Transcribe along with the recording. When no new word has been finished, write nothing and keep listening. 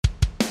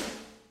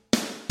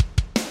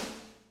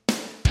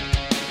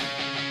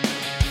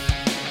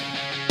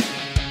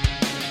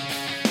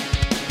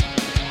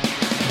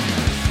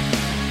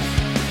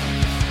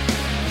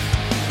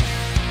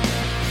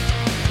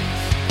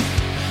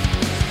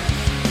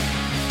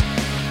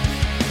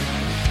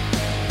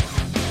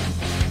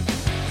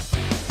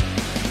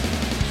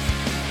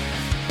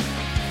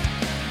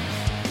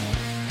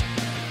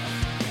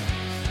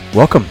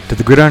Welcome to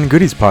the Gridiron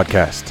Goodies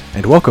podcast,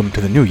 and welcome to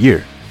the new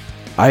year.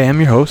 I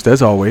am your host,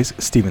 as always,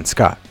 Steven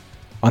Scott.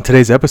 On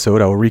today's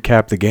episode, I will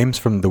recap the games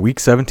from the Week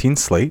 17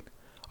 slate,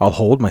 I'll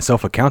hold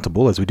myself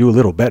accountable as we do a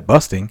little bet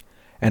busting,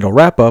 and I'll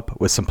wrap up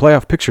with some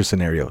playoff picture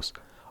scenarios,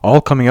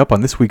 all coming up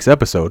on this week's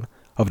episode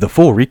of the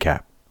full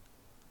recap.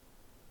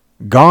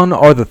 Gone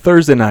are the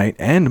Thursday night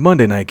and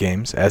Monday night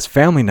games as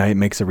family night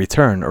makes a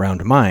return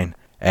around mine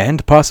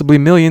and possibly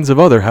millions of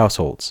other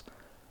households.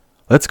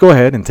 Let's go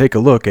ahead and take a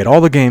look at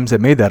all the games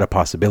that made that a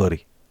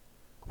possibility.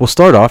 We'll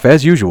start off,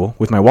 as usual,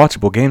 with my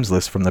watchable games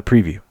list from the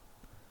preview.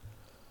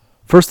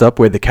 First up,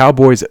 we had the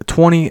Cowboys'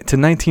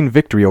 20-19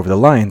 victory over the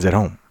Lions at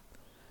home.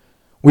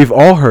 We've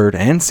all heard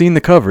and seen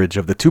the coverage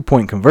of the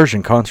two-point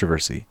conversion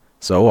controversy,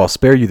 so I'll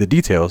spare you the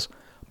details,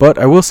 but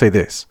I will say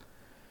this.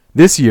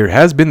 This year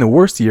has been the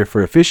worst year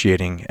for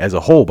officiating as a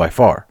whole by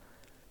far.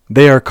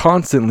 They are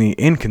constantly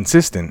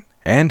inconsistent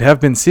and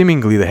have been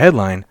seemingly the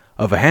headline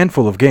of a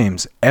handful of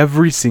games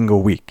every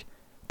single week.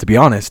 To be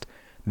honest,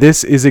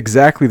 this is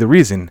exactly the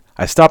reason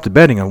I stopped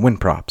betting on win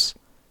props.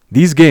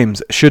 These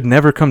games should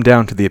never come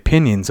down to the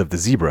opinions of the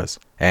Zebras,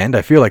 and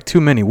I feel like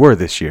too many were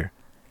this year.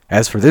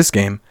 As for this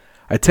game,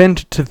 I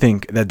tend to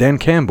think that Dan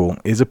Campbell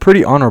is a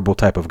pretty honorable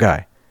type of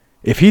guy.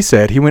 If he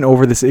said he went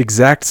over this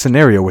exact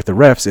scenario with the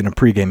refs in a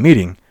pregame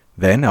meeting,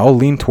 then I'll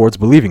lean towards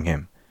believing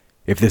him.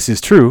 If this is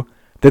true,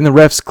 then the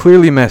refs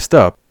clearly messed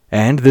up,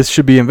 and this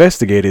should be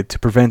investigated to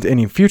prevent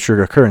any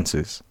future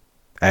occurrences.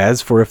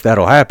 As for if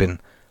that'll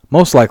happen,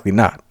 most likely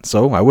not,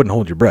 so I wouldn't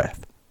hold your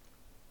breath.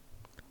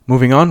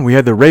 Moving on, we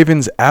had the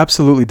Ravens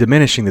absolutely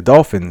diminishing the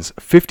Dolphins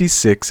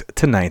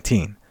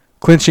 56-19,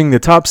 clinching the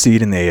top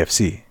seed in the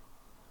AFC.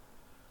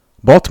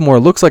 Baltimore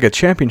looks like a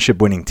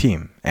championship-winning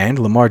team, and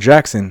Lamar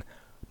Jackson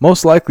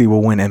most likely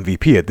will win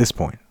MVP at this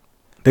point.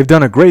 They've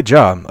done a great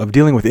job of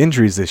dealing with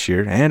injuries this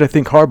year, and I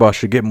think Harbaugh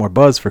should get more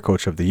buzz for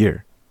Coach of the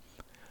Year.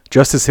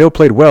 Justice Hill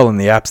played well in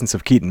the absence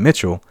of Keaton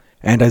Mitchell,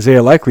 and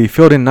Isaiah Likely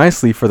filled in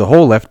nicely for the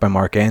hole left by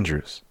Mark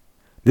Andrews.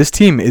 This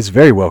team is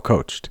very well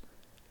coached.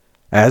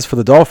 As for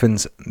the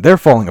Dolphins, they're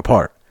falling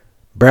apart.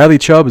 Bradley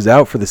Chubb is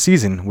out for the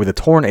season with a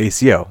torn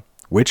ACL,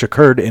 which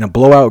occurred in a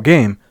blowout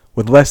game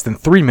with less than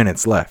 3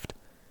 minutes left.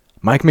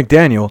 Mike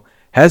McDaniel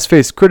has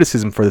faced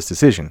criticism for this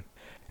decision,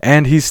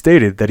 and he's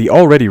stated that he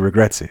already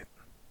regrets it.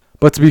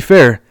 But to be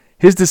fair,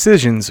 his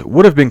decisions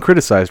would have been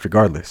criticized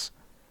regardless.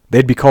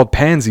 They'd be called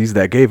pansies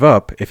that gave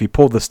up if he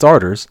pulled the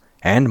starters,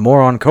 and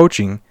more on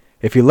coaching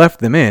if he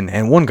left them in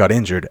and one got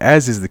injured,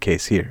 as is the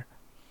case here.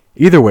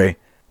 Either way,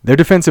 their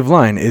defensive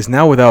line is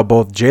now without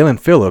both Jalen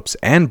Phillips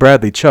and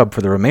Bradley Chubb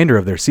for the remainder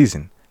of their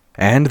season,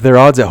 and their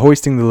odds at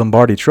hoisting the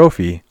Lombardi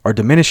Trophy are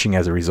diminishing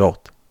as a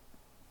result.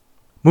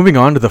 Moving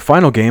on to the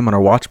final game on our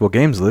watchable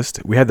games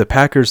list, we had the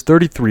Packers'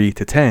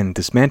 33-10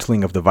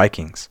 dismantling of the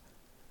Vikings.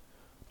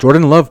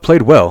 Jordan Love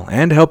played well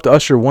and helped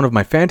usher one of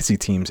my fantasy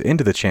teams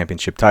into the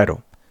championship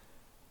title.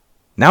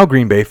 Now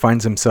Green Bay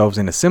finds themselves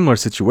in a similar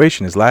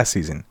situation as last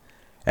season,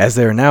 as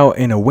they are now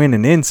in a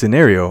win-and-in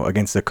scenario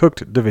against a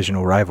cooked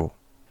divisional rival.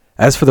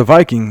 As for the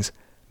Vikings,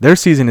 their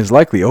season is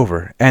likely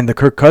over, and the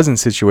Kirk Cousins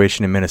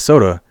situation in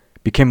Minnesota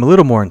became a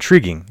little more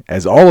intriguing,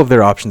 as all of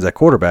their options at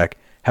quarterback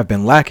have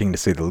been lacking to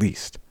say the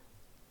least.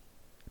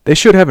 They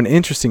should have an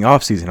interesting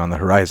offseason on the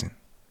horizon.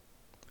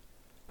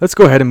 Let's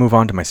go ahead and move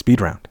on to my speed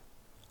round.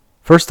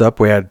 First up,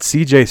 we had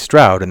CJ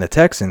Stroud and the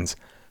Texans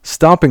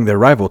stomping their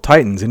rival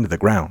Titans into the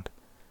ground,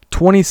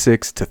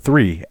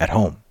 26-3 at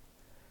home.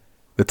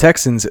 The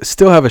Texans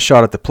still have a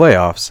shot at the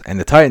playoffs, and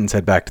the Titans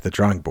head back to the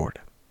drawing board.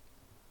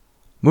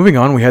 Moving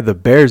on, we had the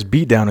Bears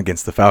beat down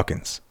against the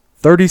Falcons,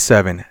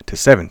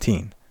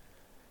 37-17.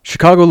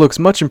 Chicago looks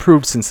much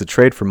improved since the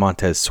trade for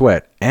Montez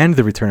Sweat and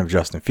the return of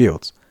Justin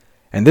Fields,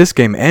 and this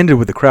game ended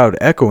with the crowd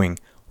echoing,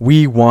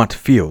 "We want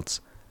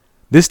Fields."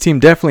 This team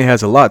definitely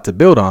has a lot to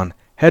build on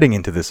heading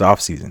into this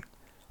offseason.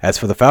 As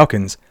for the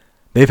Falcons,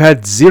 they've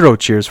had 0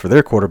 cheers for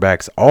their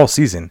quarterbacks all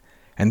season,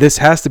 and this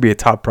has to be a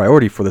top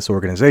priority for this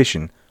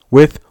organization,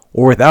 with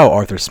or without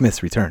Arthur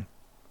Smith's return.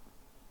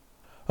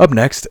 Up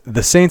next,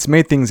 the Saints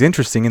made things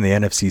interesting in the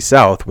NFC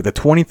South with a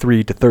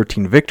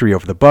 23-13 victory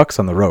over the Bucs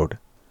on the road.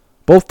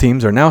 Both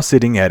teams are now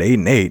sitting at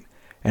 8-8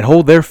 and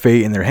hold their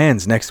fate in their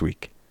hands next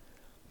week.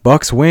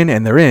 Bucs win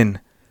and they're in.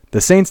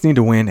 The Saints need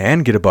to win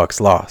and get a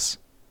Bucs loss.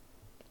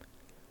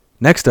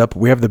 Next up,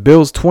 we have the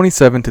Bills'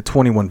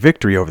 27-21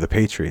 victory over the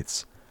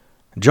Patriots.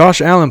 Josh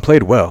Allen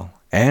played well,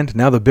 and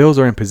now the Bills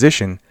are in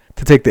position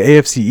to take the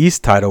AFC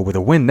East title with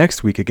a win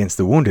next week against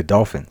the wounded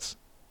Dolphins.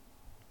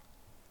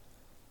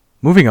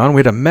 Moving on, we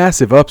had a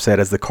massive upset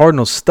as the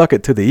Cardinals stuck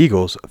it to the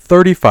Eagles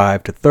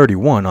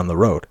 35-31 on the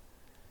road.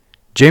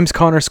 James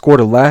Conner scored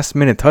a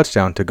last-minute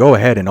touchdown to go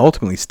ahead and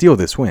ultimately steal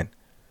this win.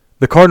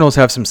 The Cardinals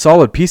have some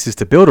solid pieces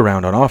to build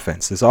around on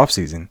offense this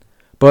offseason,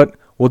 but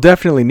will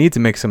definitely need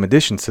to make some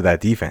additions to that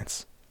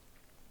defense.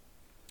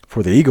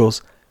 For the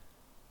Eagles,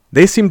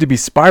 they seem to be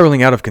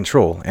spiraling out of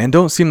control and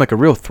don't seem like a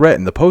real threat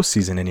in the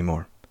postseason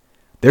anymore.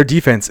 Their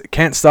defense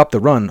can't stop the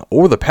run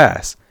or the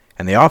pass,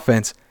 and the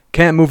offense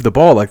can't move the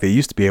ball like they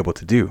used to be able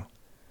to do.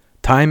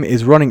 Time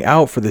is running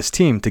out for this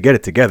team to get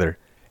it together,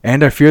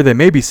 and I fear they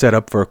may be set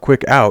up for a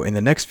quick out in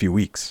the next few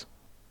weeks.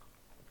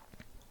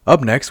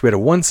 Up next, we had a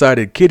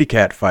one-sided kitty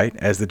cat fight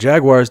as the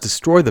Jaguars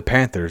destroyed the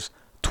Panthers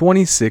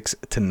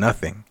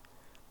 26-0.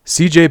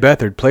 CJ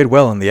Beathard played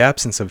well in the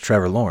absence of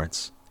Trevor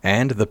Lawrence,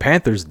 and the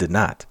Panthers did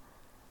not.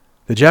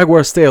 The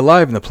Jaguars stay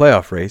alive in the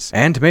playoff race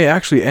and may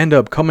actually end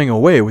up coming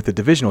away with the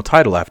divisional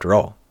title after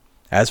all.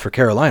 As for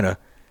Carolina,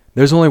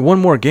 there's only one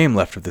more game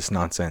left of this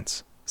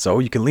nonsense, so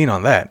you can lean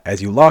on that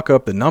as you lock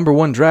up the number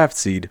 1 draft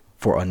seed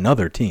for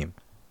another team.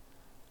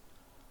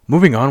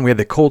 Moving on, we had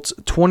the Colts'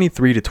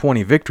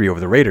 23-20 victory over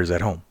the Raiders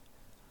at home.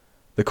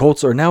 The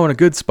Colts are now in a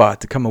good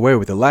spot to come away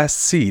with the last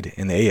seed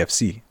in the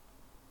AFC.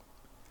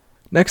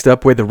 Next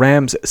up, we had the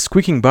Rams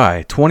squeaking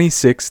by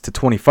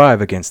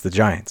 26-25 against the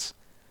Giants.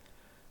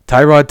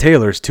 Tyrod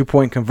Taylor's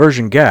 2-point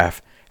conversion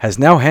gaffe has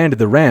now handed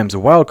the Rams a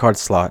wildcard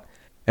slot,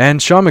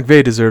 and Sean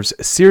McVay deserves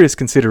serious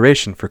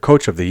consideration for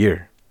Coach of the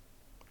Year.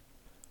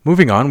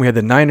 Moving on, we had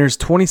the Niners'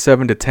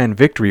 27-10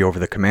 victory over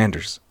the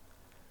Commanders.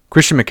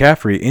 Christian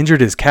McCaffrey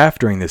injured his calf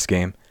during this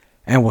game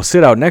and will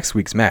sit out next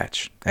week's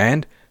match,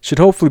 and should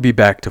hopefully be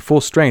back to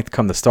full strength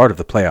come the start of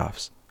the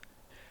playoffs.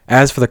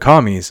 As for the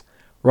Commies,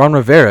 Ron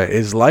Rivera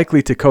is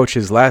likely to coach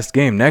his last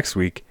game next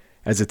week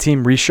as the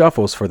team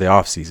reshuffles for the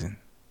offseason.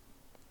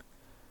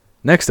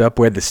 Next up,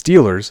 we had the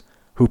Steelers,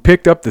 who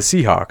picked up the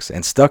Seahawks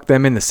and stuck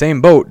them in the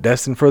same boat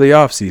destined for the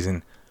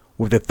offseason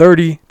with a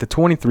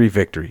 30-23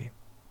 victory.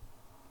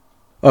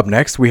 Up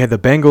next, we had the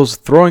Bengals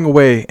throwing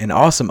away an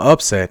awesome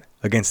upset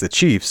against the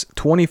Chiefs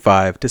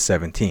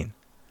 25-17.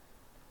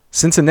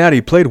 Cincinnati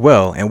played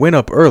well and went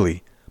up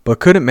early, but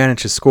couldn't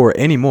manage to score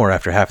any more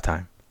after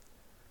halftime.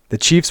 The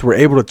Chiefs were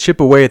able to chip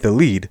away at the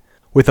lead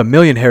with a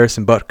million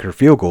Harrison Butker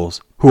field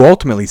goals, who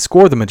ultimately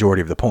scored the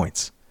majority of the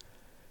points.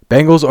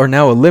 Bengals are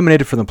now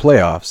eliminated from the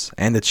playoffs,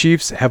 and the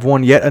Chiefs have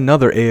won yet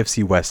another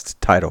AFC West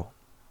title.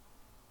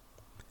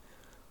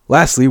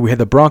 Lastly, we had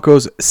the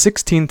Broncos'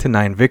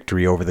 16-9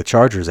 victory over the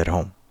Chargers at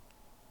home.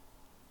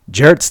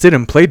 Jarrett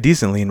Stidham played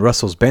decently in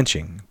Russell's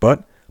benching,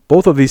 but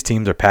both of these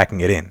teams are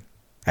packing it in,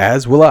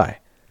 as will I,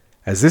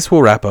 as this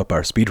will wrap up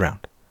our speed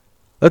round.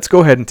 Let's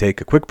go ahead and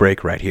take a quick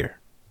break right here.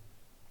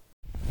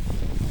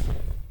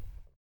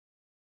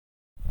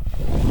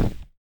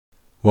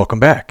 Welcome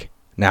back.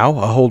 Now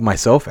I'll hold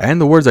myself and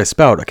the words I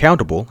spout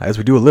accountable as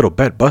we do a little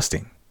bet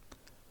busting.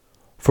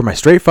 For my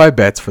straight 5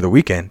 bets for the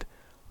weekend,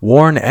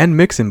 Warren and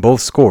Mixon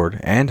both scored,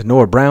 and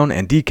Noah Brown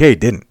and DK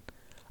didn't.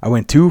 I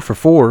went 2 for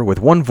 4 with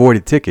 1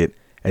 voided ticket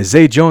as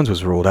Zay Jones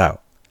was ruled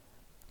out.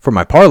 For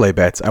my parlay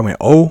bets, I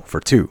went 0 for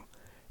 2.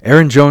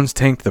 Aaron Jones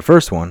tanked the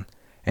first one,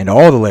 and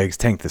all the legs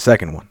tanked the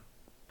second one.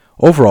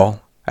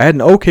 Overall, I had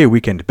an okay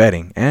weekend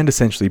betting and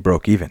essentially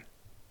broke even.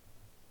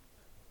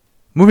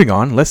 Moving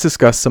on, let's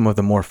discuss some of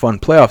the more fun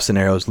playoff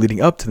scenarios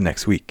leading up to the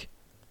next week.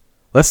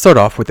 Let's start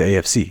off with the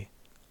AFC.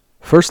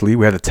 Firstly,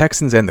 we have the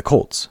Texans and the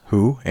Colts,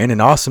 who, in an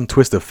awesome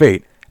twist of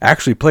fate,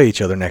 actually play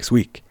each other next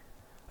week.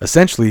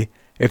 Essentially,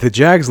 if the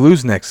Jags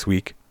lose next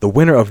week, the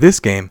winner of this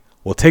game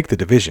will take the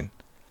division.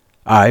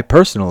 I,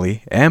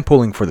 personally, am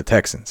pulling for the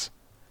Texans.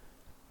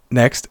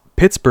 Next,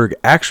 Pittsburgh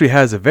actually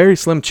has a very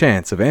slim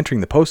chance of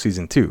entering the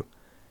postseason too,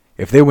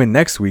 if they win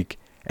next week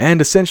and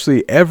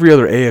essentially every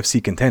other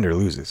AFC contender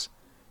loses.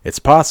 It's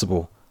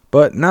possible,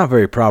 but not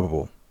very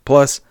probable.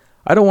 Plus,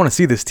 I don't want to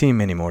see this team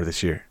anymore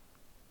this year.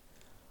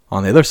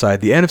 On the other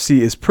side, the NFC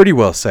is pretty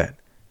well set.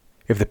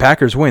 If the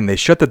Packers win, they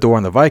shut the door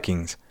on the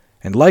Vikings,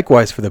 and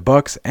likewise for the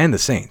Bucs and the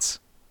Saints.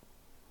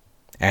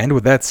 And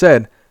with that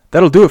said,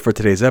 that'll do it for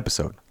today's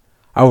episode.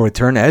 I will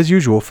return as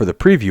usual for the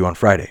preview on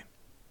Friday.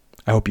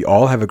 I hope you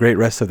all have a great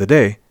rest of the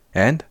day,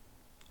 and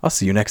I'll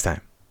see you next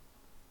time.